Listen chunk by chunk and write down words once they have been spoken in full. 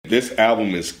this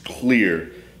album is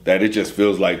clear that it just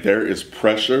feels like there is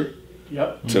pressure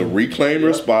to reclaim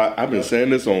her spot. I've been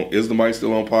saying this on Is the Mic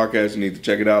Still On podcast. You need to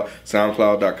check it out.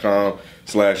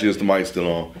 SoundCloud.com/Is the Mic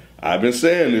Still On. I've been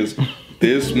saying this.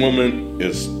 This woman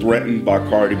is threatened by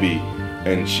Cardi B,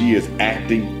 and she is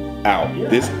acting out.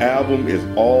 This album is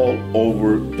all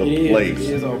over the place.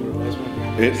 It is all over the place.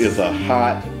 It is a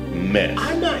hot mess.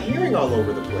 I'm not hearing all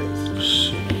over the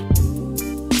place.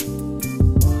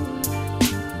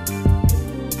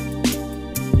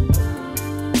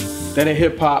 Then a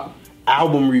hip hop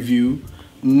album review,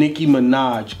 Nicki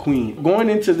Minaj, Queen. Going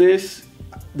into this,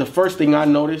 the first thing I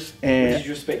noticed, and did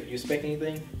you expect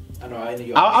anything? I know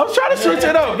I was trying to switch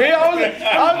it up, man. I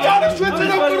was trying to switch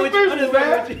it up for the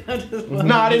business, man.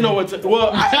 Nah, I didn't know what to. Well,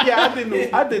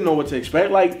 I didn't know what to expect.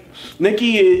 Like,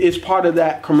 Nicki is part of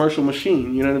that commercial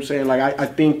machine. You know what I'm saying? Like, I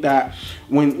think that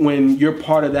when you're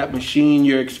part of that machine,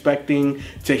 you're expecting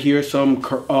to hear some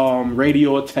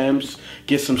radio attempts,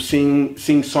 get some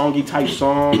sing-songy type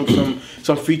songs,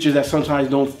 some features that sometimes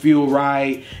don't feel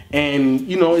right, and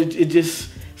you know, it just.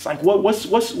 It's like what's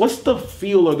the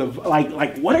feel of the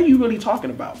like what are you really talking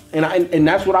about? And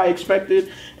that's what I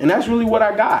expected, and that's really what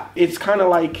I got. It's kind of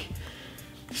like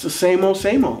it's the same old.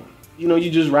 You know,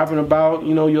 you just rapping about,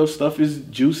 you know, your stuff is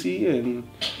juicy, and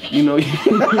you know,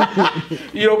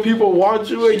 you know, people want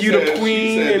you, and you the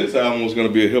queen. She said this album was going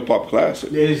to be a hip hop classic.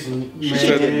 She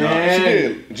said it. She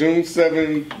did. June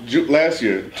 7 last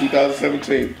year,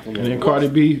 2017. And then Cardi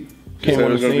B came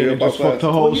on the scene and just fucked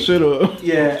the whole shit up.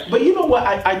 Yeah, but you know what?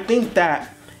 I think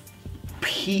that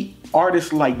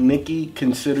artists like Nicki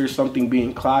consider something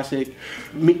being classic,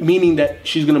 meaning that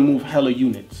she's gonna move hella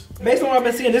units. Based on what I've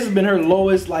been seeing, this has been her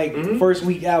lowest first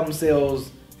week album sales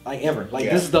ever.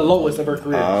 This is the lowest of her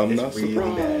career. It's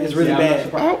really bad. It's really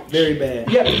bad. Very bad.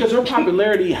 Yeah, because her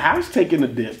popularity has taken a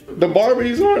dip. The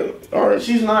Barbies aren't.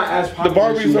 She's not as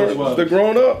popular. The Barbies are. They're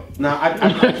grown up. Nah,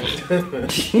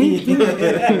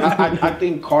 I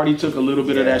think Cardi took a little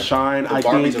bit of that shine. The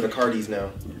Barbies are the Cardis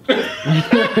now.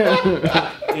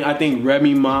 I think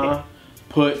Remy Ma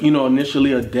put, you know,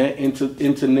 initially a dent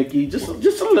into Nicki, just a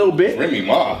little bit. Remy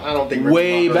Ma, I don't think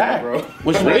way Remy Ma back, bro.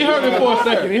 They heard it for a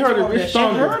second. He heard it. It's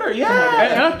stronger. Heard her, yeah.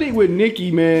 And I think with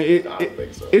Nicki, man,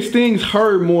 it stings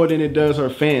her more than it does her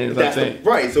fans. That's I think.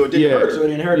 Right. So it didn't hurt her. So it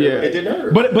didn't hurt her. Yeah. It didn't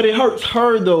hurt her. But it hurts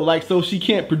her though. Like, so she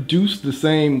can't produce the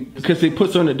same because it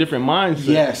puts her in a different mindset.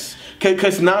 Yes,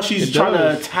 because now she's trying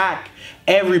to attack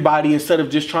everybody instead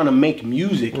of just trying to make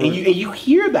music, right. and you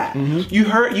hear that. Mm-hmm.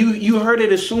 You heard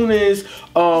it as soon as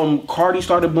Cardi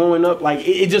started blowing up. Like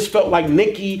it just felt like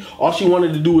Nicki, all she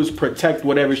wanted to do was protect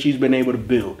whatever she's been able to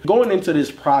build. Going into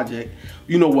this project,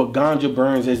 you know, what Ganja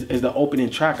Burns is the opening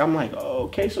track. I'm like, oh,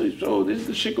 okay, so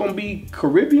this shit gonna be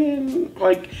Caribbean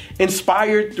like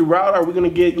inspired throughout? Are we gonna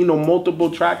get, you know,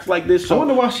 multiple tracks like this? So I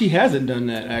wonder why she hasn't done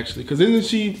that actually, because isn't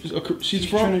she's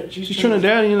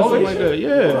Trinidadian or something like that?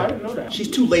 Yeah, well, I didn't know that. She's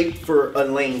too late for a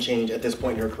lane change at this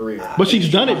point in her career. But she's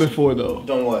done it before though.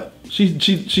 Done what?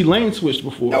 She lane switched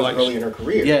before. That was early in her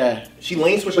career. Yeah, she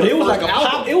lane switched. But on it was first like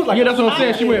album. It was like that's what I'm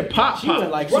saying. She went pop. She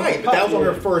went like right, but that was on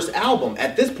her first album.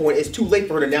 At this point, it's too late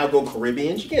for her to now go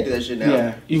Caribbean. She can't do that shit now.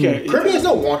 Yeah, you can't. Caribbeans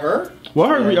don't want her. Well,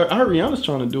 I heard Rihanna's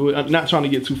trying to do it. I'm not trying to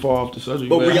get too far off the subject.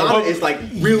 But Rihanna is like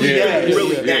really bad.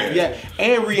 Yeah,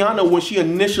 and Rihanna, when she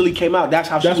initially came out, that's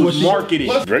how she was marketed.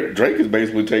 Drake is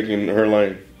basically taking her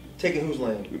lane. Taking whose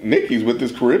lane? Nicki's with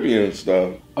this Caribbean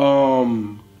stuff.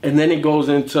 And then it goes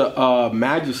into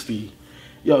Majesty.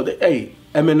 Yo, hey,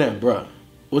 Eminem, bruh.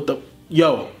 What the...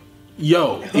 Yo,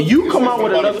 you come out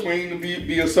with another... Queen to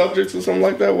be a subject or something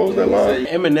like that? What was that line?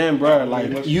 Eminem, bruh,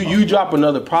 like, you drop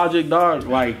another project, dog,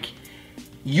 like,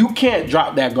 you can't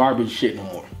drop that garbage shit no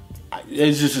more.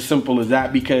 It's just as simple as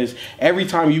that, because every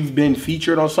time you've been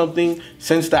featured on something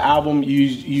since the album,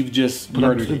 you've just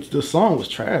murdered it. The song was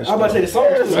trash. I was about to say the song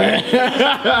was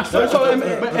trash. So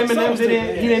Eminem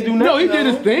didn't do nothing. No, he did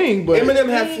his thing, but Eminem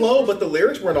had flow, but the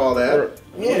lyrics weren't all that.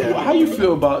 Yeah. How you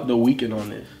feel about The Weeknd on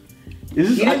this?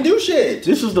 He didn't do shit.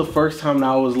 This is the first time that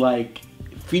I was like,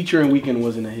 featuring Weeknd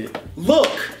wasn't a hit.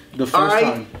 Look, the first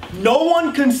time. No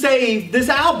one can save this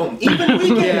album, even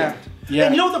Weeknd. Yeah.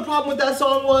 And you know what the problem with that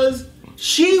song was?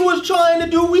 She was trying to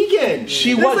do Weeknd.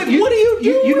 She was like, what are you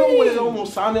doing? You know what it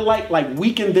almost sounded like? Like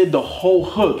Weeknd did the whole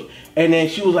hook, and then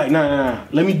she was like, nah,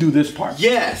 let me do this part.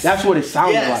 Yes. That's what it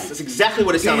sounded like. Yes, that's exactly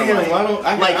what it sounded like.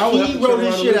 He wrote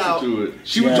his shit out.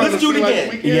 She was trying to do it sing again.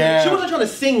 like Yeah. She wasn't trying to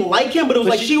sing like him, but it was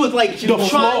like she was like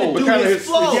trying to do his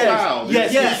flow.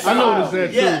 Yes. Yes. I know what it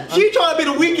said too. Yeah. She trying to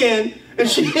be The Weeknd.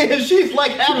 And she's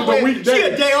like halfway. She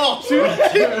a day off. She's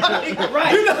like,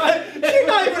 right. She's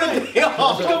not even a day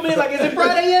off. She come in like, is it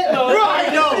Friday yet? No.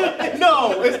 Right?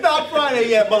 No, it's not Friday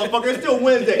yet, motherfucker. It's still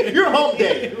Wednesday. You're hump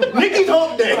day. Nicki's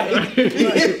hump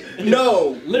day.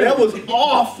 No, that was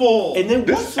awful. And then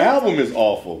this album is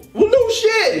awful. Well, no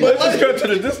shit. Let's just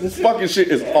go to this fucking shit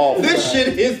is awful. This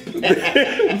shit is bad.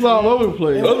 It's all over the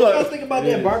place. What do you guys think about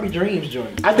that Barbie Dreams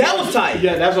joint? That was tight.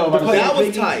 Yeah, that's what I'm about to say. That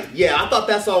was tight. Yeah, I thought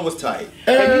that song was tight.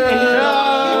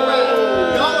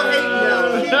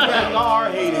 Y'all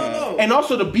are hating. And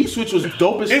also the beat switch was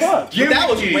dope as fuck. But that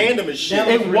was random as shit.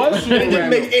 It was super It didn't random.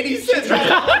 make any sense. She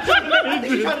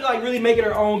tried to like really make it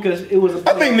her own because it was.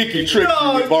 I think Nicki tricked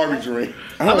you with Barbie Dream.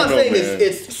 I'm not saying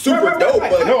it's super dope,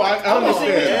 but no, I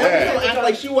understand that. People act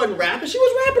like she wasn't rapping. She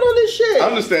was rapping on this shit. I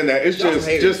understand that. It's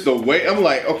just the way. I'm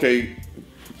like, okay,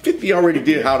 50 already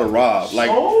did How to Rob. Like,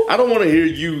 I don't want to hear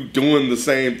you doing the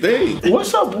same thing.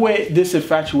 What's up with this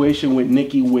infatuation with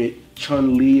Nicki with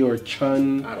Chun-Li or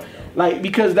Chun? I don't know. Like,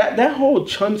 because that whole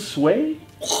Chun Sway,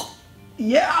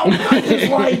 yeah, I was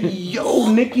just like,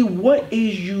 yo, Nicki, what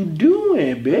is you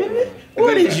doing, baby?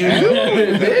 What is you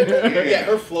doing, baby? Yeah,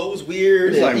 her flow was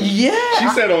weird. It's like, Yeah. She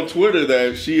said on Twitter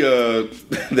that she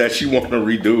want to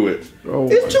redo it. Oh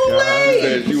It's too She late.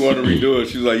 said she want to redo it.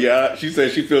 She's like, yeah. She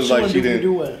said she feels like she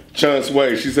didn't. Chun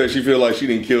Sway. She said she feels like she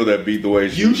didn't kill that beat the way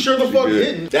she. You sure the she fuck did.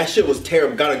 didn't. That shit was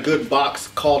terrible. Got a good box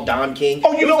called Don King.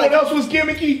 Oh, you know what else was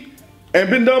gimmicky and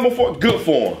been done before? Good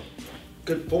Form.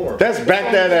 Good form. That's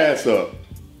Back That Ass Up.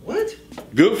 What?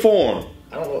 Good Form.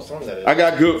 I don't know what song that is. I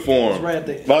got Good Form. It's right at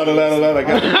the- La la la la la. I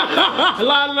got.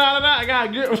 I got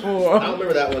a good I one. don't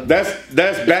remember that one.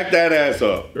 That's Back That Ass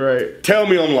Up. Right. Tell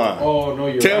me I'm lying. Oh no,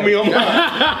 you're Tell right. me I'm lying.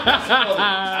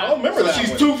 I don't remember that She's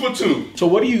one. 2 for 2. So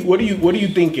what do you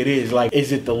think it is? Like,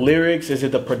 is it the lyrics? Is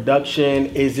it the production?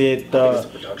 Is it the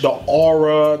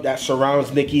aura that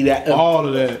surrounds Nicki? That All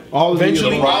of that. All of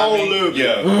Eventually- the Rhyming,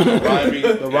 yeah.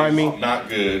 The rhyming. is not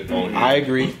good on here. I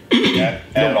agree.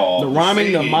 At all. the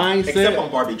rhyming, the Except mindset.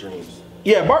 on Barbie Dreams.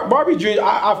 Yeah, Barbie Dreams.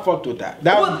 I fucked with that.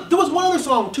 That was, There was one other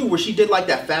song too where she did like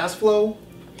that fast flow.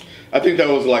 I think that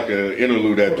was like an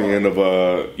interlude at the end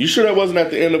of You sure that wasn't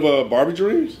at the end of Barbie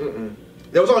Dreams?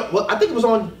 That was on. Well, I think it was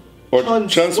on Or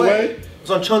Chun Sway? It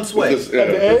was on Chun Sway. At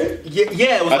the end?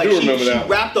 Yeah, it was I like do she remember that.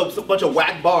 wrapped up a bunch of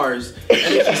whack bars and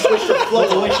then she switched her flow.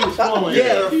 The way she was flowing.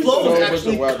 Yeah, her flow was So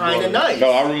actually whack kind bar. of nice.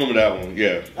 No, I remember that one.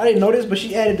 Yeah. I didn't know this, but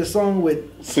she added the song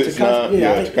with 6 Tekashi- 9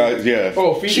 Yeah. I- Yeah.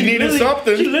 Oh, she needed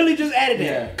something. She literally just added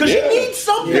that. Because Yeah. she needs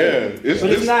something. Yeah, it's But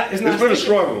it's not been a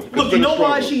struggle. It's Look, you been a know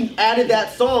why struggle. she added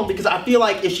that song? Because I feel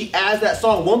like if she adds that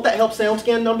song, won't that help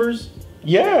SoundScan numbers?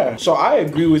 yeah. So I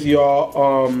agree with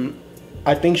y'all.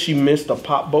 I think she missed a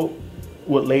pop boat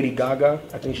with Lady Gaga.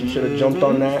 I think she should have jumped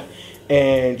on that.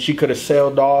 And she could have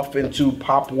sailed off into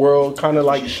pop world, kind of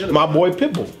like my boy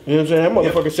Pitbull. You know what I'm saying? That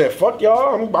motherfucker said, "Fuck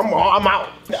y'all, I'm out."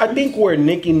 I think where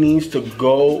Nicki needs to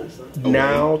go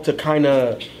now to kind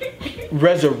of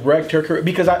resurrect her career,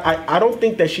 because I don't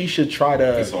think that she should try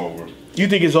to. It's over. You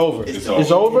think it's over? It's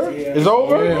It's over. It's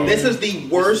over. Yeah. This is the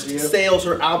worst sales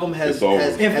her album has. It's over.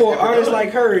 has And has for an ever artist done.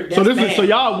 like her, that's So this bad. is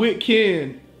y'all with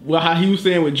Ken. Well, how he was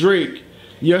saying with Drake.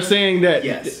 You're saying that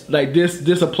Yes. like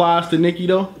this applies to Nicki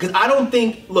though? Because I don't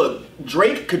think, look,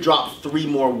 Drake could drop 3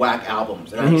 more whack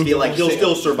albums, and I feel like he'll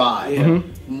still survive.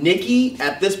 Nicki,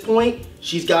 at this point,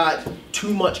 she's got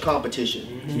too much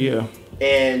competition. Yeah.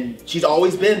 And she's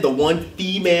always been the one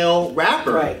female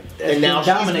rapper. Right. And now she's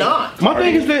Dominate. not. My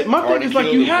thing is like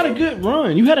killed you it, had a bro. good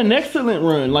run. You had an excellent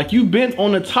run. Like you've been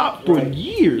on the top for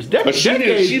years. But she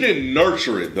didn't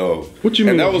nurture it though. What you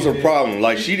mean? And that was her problem.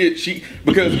 Like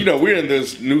because we're in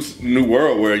this new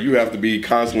world where you have to be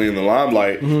constantly in the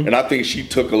limelight, and I think she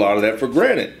took a lot of that for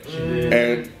granted.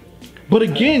 And But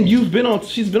again,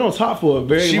 she's been on top for a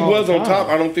very she long was on time. top.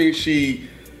 I don't think she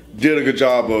did a good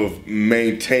job of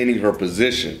maintaining her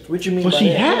position. What you mean? But by she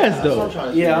that? has That's what I'm though. trying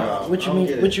to figure Yeah. out. What I you don't mean?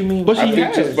 get it. What you mean? But I she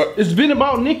think has. but- It's been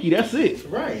about Nicki. That's it.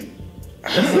 Right.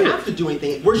 She doesn't have to do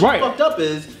anything. Where she Right. fucked up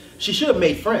is she should have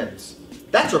made friends.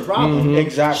 That's her problem.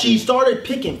 Exactly. She started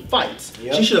picking fights.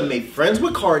 Yep. She should have made friends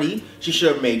with Cardi. She should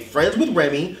have made friends with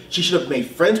Remy. She should have made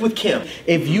friends with Kim.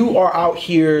 If you are out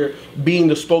here being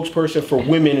the spokesperson for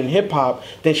women in hip hop,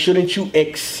 then shouldn't you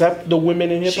accept the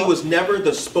women in hip She hop? was never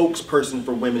the spokesperson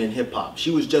for women in hip hop. She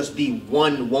was just the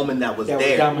one woman that was That was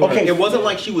there. dominating. Okay, it wasn't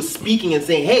like she was speaking and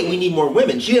saying, "Hey, we need more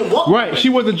women." She didn't want Right. women. She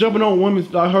wasn't jumping on women.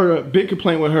 I heard a big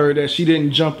complaint with her that she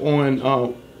didn't jump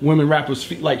on women rappers.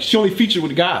 Like she only featured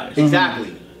with guys. Exactly.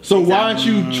 So why aren't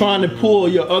you trying to pull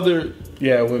your other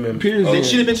Yeah, women. Then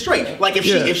she'd have been straight. Like if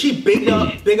she big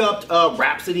up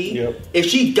Rhapsody, if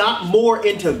she got more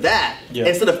into that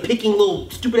instead of picking little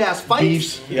stupid ass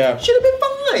fights, she'd have been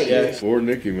fine. Yeah. Poor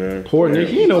Nicki, man. Poor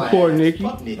Nicki. You know poor Nicki.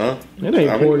 Huh? It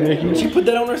ain't poor Nicki. She put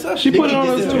that on herself. She put it on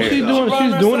herself.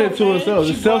 She's doing it to herself.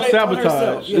 It's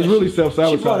self-sabotage. It's really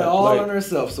self-sabotage. She brought it all on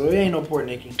herself, so it ain't no poor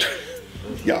Nicki.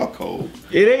 Y'all cold.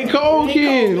 It ain't cold,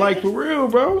 Ken. Like, for real,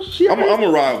 bro. I'm going to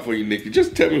ride for you, Nicki.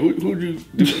 Just tell me who you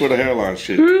do for the hairline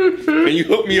shit. Can you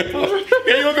hook me up? Can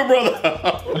you hook a brother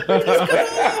up?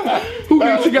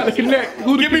 She got to connect?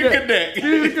 Give me a connect. Give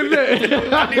me a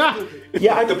connect.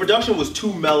 Yeah, the production was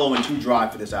too mellow and too dry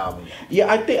for this album.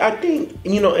 Yeah, I think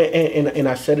you know, and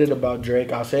I said it about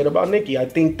Drake. I'll say it about Nicki. I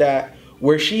think that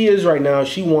where she is right now,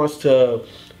 she wants to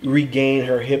regain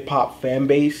her hip hop fan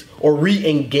base or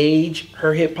re-engage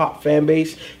her hip hop fan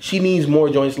base. She needs more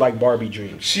joints like Barbie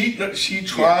Dreams. She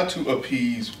tried to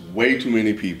appease way too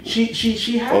many people.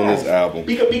 She has on this album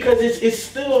because it's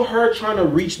still her trying to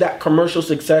reach that commercial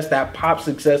success, that pop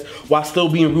success, while still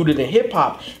being rooted in hip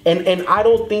hop. And I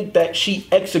don't think that she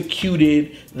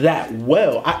executed that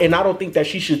well. I don't think that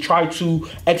she should try to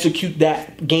execute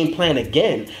that game plan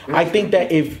again. Mm-hmm. I think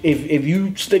that if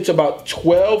you stick to about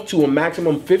 12 to a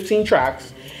maximum 15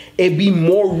 tracks, it'd be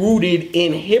more rooted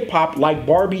in hip hop like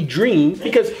Barbie Dream.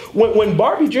 Because when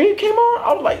Barbie Dream came on,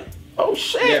 I was like, oh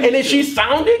shit. Yeah, and then she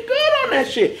sounded good on that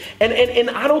shit. And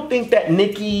I don't think that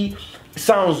Nicki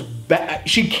sounds bad.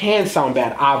 She can sound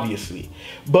bad, obviously.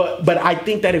 But I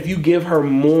think that if you give her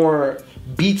more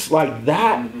beats like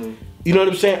that, you know what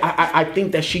I'm saying? I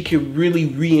think that she could really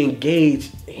re-engage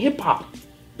hip hop.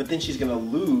 But then she's gonna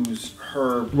lose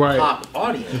her pop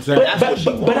audience.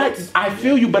 Exactly. But I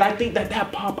feel you. But I think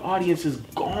that pop audience is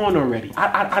gone already.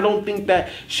 I don't think that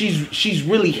she's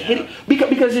really hitting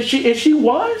because if she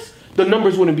was, the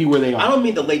numbers wouldn't be where they are. I don't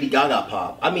mean the Lady Gaga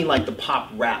pop. I mean like the pop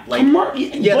rap, like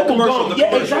the commercial.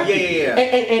 Exactly.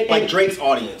 And like Drake's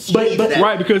audience. But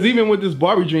right, because even with this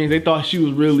Barbie Dreams, they thought she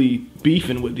was really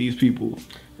beefing with these people.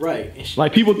 Right.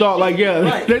 Like people thought,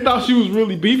 they thought she was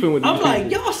really beefing with these people. I'm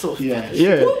like, y'all so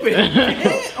stupid.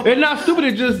 They're not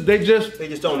stupid. They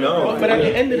just don't know. But at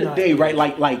the end of the day, right?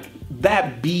 Like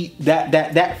that beat,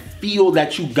 that feel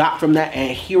that you got from that,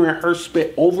 and hearing her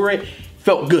spit over it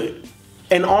felt good.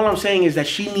 And all I'm saying is that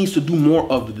she needs to do more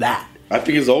of that. I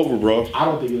think it's over, bro. I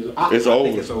don't think it's over. I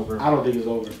think it's over. I don't think it's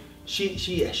over.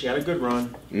 She had a good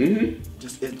run. Mm-hmm.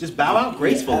 Just bow out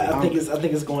gracefully. I think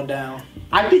it's going down.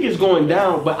 I think it's going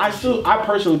down, but I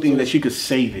personally think that she could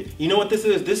save it. You know what this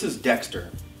is? This is Dexter.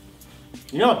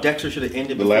 You know how Dexter should have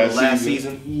ended before the last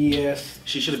season? Yes.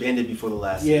 She should have ended before the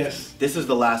last season. Yes. This is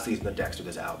the last season of Dexter,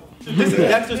 this album. This is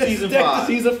Dexter season 5.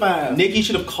 Season 5. Nicki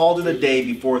should have called it a day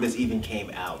before this even came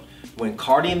out. When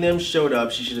Cardi and them showed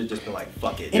up, she should have just been like,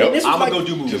 fuck it. I'm going to go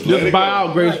do movies. Just buy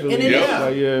out gracefully.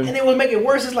 And then what make it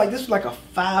worse is like, this was like a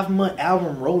 5-month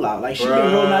album rollout. Like, she been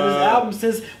rolling out this album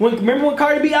since, remember when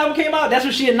Cardi B album came out? That's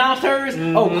when she announced hers?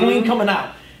 Mm-hmm. Oh, Queen coming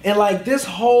out. And like, this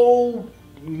whole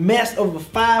mess of a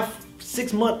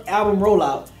 5-6 month album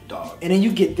rollout. Dog. And then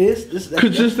you get this.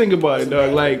 Cause just think about it,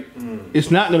 dog. Like,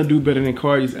 it's not gonna do better than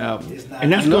Cardi's album,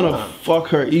 and that's gonna fuck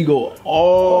her ego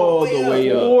all the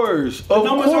way up. Of course.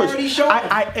 Already showing.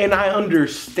 I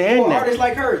understand that. Artists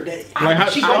like her, I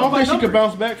don't think she could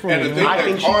bounce back from it. I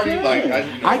think Cardi,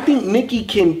 I think Nicki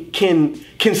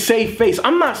can save face.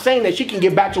 I'm not saying that she can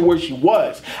get back to where she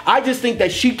was. I just think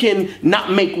that she can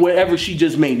not make whatever she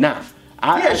just made now.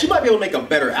 She might be able to make a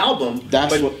better album, but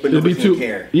nobody would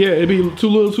care. Yeah, it'd be too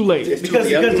little too late. Because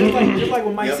just like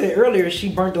what Mike said earlier,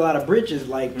 she burnt a lot of bridges.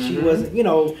 Like, she wasn't,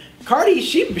 Cardi,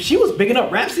 she was bigging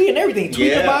up Rhapsody and everything.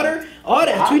 Tweeting about her, all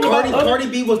that. Cardi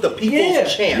B was the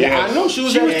people's champ. Yeah, I know. She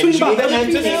was tweeting about the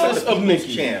antithesis of Nicki.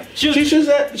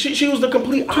 She was the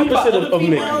complete opposite of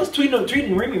Nicki.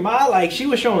 Tweeting Remy Ma, like she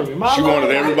was showing Remy Ma. She wanted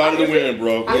everybody to win,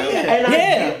 bro. And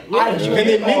then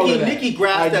Nicki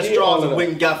grasped that straws and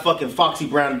went and got fucking Foxy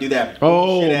Brown to do that.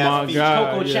 Oh my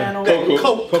god. Coco Channel.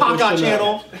 Coco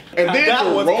Channel. And then to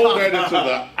roll that into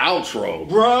the outro.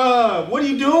 Bruh, what are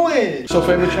you doing? So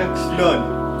favorite tracks?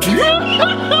 None.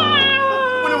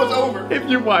 When it was over. If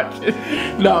you watch it.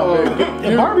 No,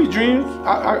 Barbie Dreams,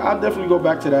 I'll definitely go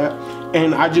back to that.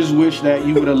 And I just wish that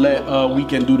you would have let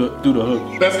Weeknd do the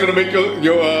hook. That's gonna make your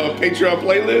Patreon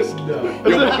playlist?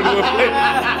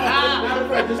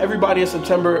 Everybody in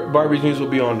September, Barbie Dreams will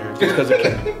be on there just because it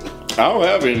can. I don't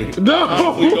have any. No. I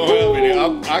don't have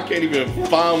any. I can't even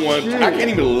find one. I can't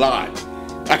even lie.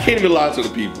 I can't even lie to the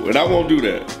people, and I won't do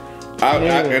that.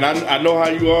 I know how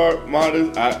you are,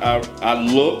 Modest. I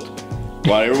looked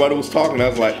while everybody was talking. I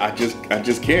was like, I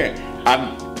just can't.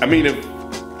 I mean, if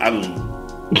I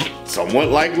somewhat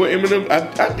like what Eminem.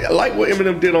 I like what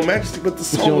Eminem did on Majesty, but the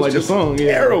song was just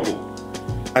terrible.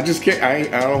 I just can't. I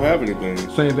don't have anything.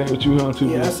 Same thing with you, huh? Too.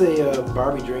 Yeah, I say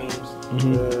Barbie Dreams.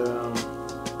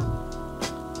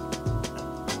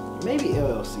 Maybe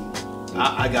LLC.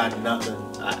 I got nothing.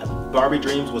 Barbie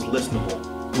Dreams was listenable.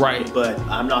 Right. But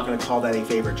I'm not going to call that a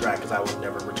favorite track because I would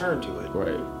never return to it.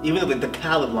 Right. Even though the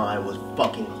Khaled line was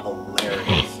fucking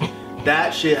hilarious.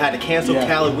 That shit had to cancel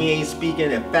Khaled. We ain't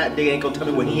speaking, and Fat Dick ain't gonna tell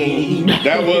me what he ain't eating.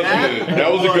 That was good.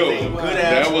 That was a good one.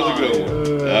 That was a good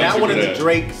one. That one of the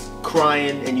Drake's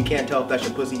crying, and you can't tell if that's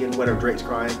your pussy getting wet or Drake's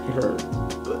crying. Heard.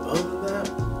 But other than that,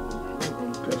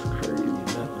 that's crazy.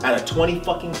 Out of 20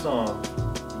 fucking songs,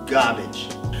 garbage.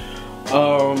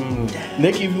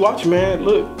 Nicki, if you watch, man,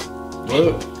 look,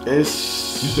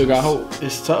 it's you still got hope.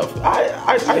 It's tough.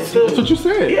 I still. That's what you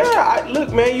said. Yeah,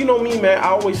 look, man. You know me, man. I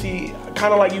always see,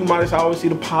 kind of like you, Modest. I always see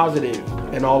the positive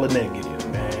and all the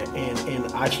negative, man.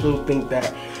 And I still think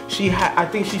that I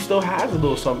think she still has a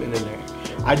little something in there.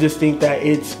 I just think that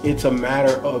it's a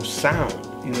matter of sound.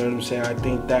 You know what I'm saying? I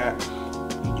think that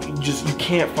you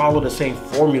can't follow the same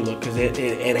formula because it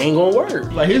ain't gonna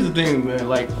work. Like, here's the thing, man.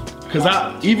 Like, because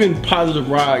even Positive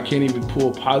Ride can't even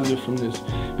pull positive from this,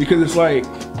 because it's like,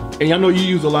 and I know you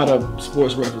use a lot of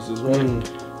sports references, right?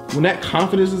 Mm-hmm. When that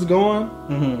confidence is gone,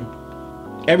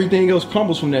 everything else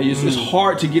crumbles from that. It's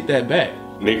hard to get that back.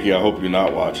 Nicki, I hope you're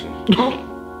not watching.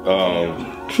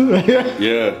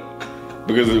 Yeah,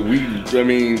 because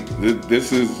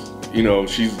this is,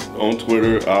 she's on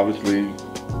Twitter, obviously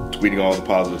tweeting all the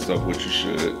positive stuff, which you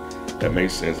should. That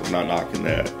makes sense. I'm not knocking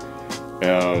that.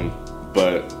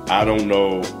 But I don't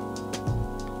know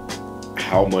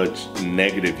how much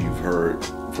negative you've heard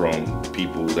from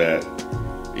people that,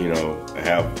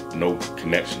 have no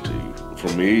connection to you. For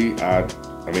me, I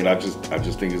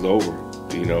just think it's over.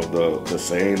 The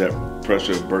saying that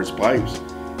pressure bursts pipes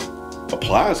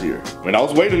applies here. I mean, I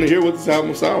was waiting to hear what this album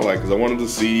would sound like because I wanted to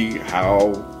see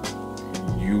how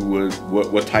you would,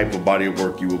 what type of body of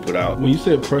work you would put out. When you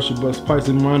said pressure bursts pipes,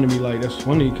 it reminded me, like, that's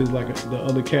funny because, like, the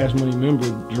other Cash Money member,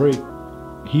 Drake,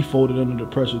 he folded under the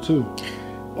pressure too.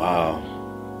 Wow.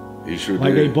 He sure did.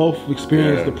 Like, they both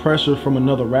experienced the pressure from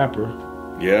another rapper.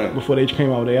 Yeah. Before they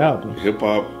came out with their album. Hip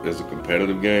hop is a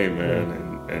competitive game,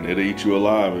 man, and it'll eat you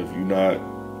alive if you're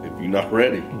not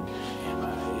ready.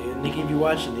 Nicki, if you're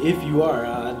watching, if you are,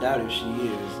 I doubt if she is. I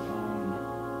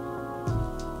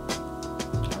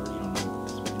really don't know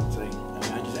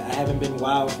what to say. I haven't been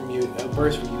wild from you, a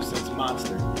verse from you since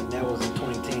Monster, and that was in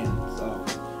 2010. So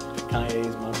Kanye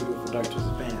is my beautiful dark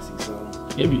twisted fantasy. So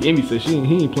Envy said he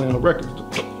ain't playing no records.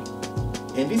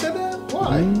 Envy said that?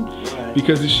 Why? Right.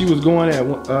 Because she was going at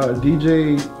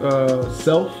DJ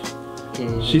Self.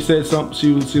 She said something.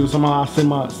 She was somehow send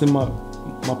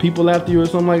my people after you or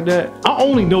something like that. I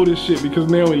only know this shit because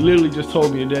Naomi literally just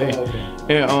told me today. Oh,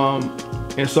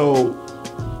 okay. And so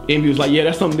Envy was like, yeah,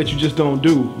 that's something that you just don't do.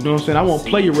 You know what I'm saying? I won't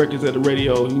play your records at the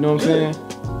radio. You know what I'm saying?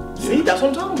 See, that's what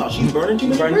I'm talking about. She's burning too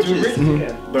many bridges.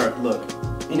 Yeah. But look,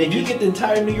 and if you get the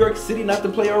entire New York City not to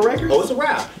play our records, it's a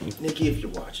wrap. Nicki, if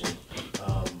you're watching,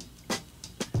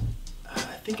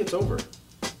 I think it's over.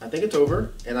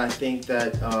 And I think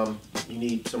that you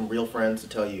need some real friends to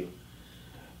tell you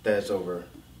that it's over.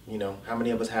 How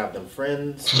many of us have them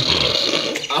friends?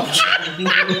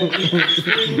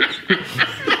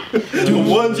 The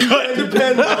ones you can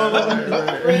depend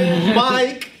on.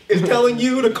 Mike is telling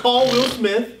you to call Will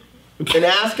Smith and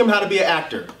ask him how to be an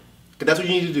actor. Because that's what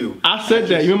you need to do. I said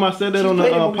that. You remember I said that on the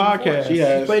podcast?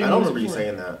 I don't remember you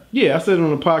saying that. Yeah, I said it on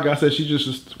the podcast. I said she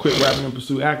just quit rapping and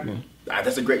pursue acting.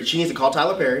 She needs to call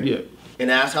Tyler Perry. Yeah. And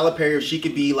ask Tyler Perry if she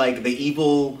could be like the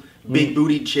evil, big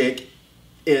booty chick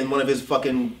in one of his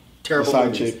fucking terrible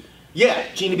movies. Chick. Yeah,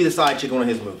 she need to be the side chick in one of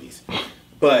his movies.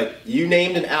 But you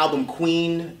named an album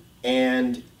Queen,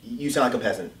 and you sound like a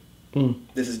peasant.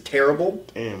 This is terrible.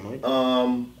 Damn, Mike.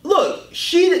 Look,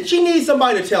 she needs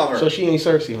somebody to tell her. So she ain't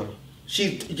Cersei, huh?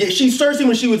 She's Cersei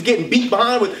when she was getting beat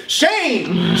behind with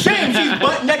shame. She's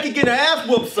butt naked getting her ass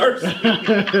whooped,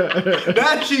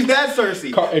 Cersei. She's that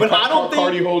Cersei. But I don't think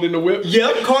Cardi holding the whip.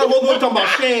 Yep, Cardi holding the whip talking about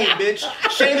shame, bitch.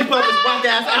 Shame to put this rock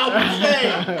ass album.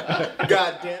 Shame.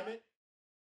 God damn it.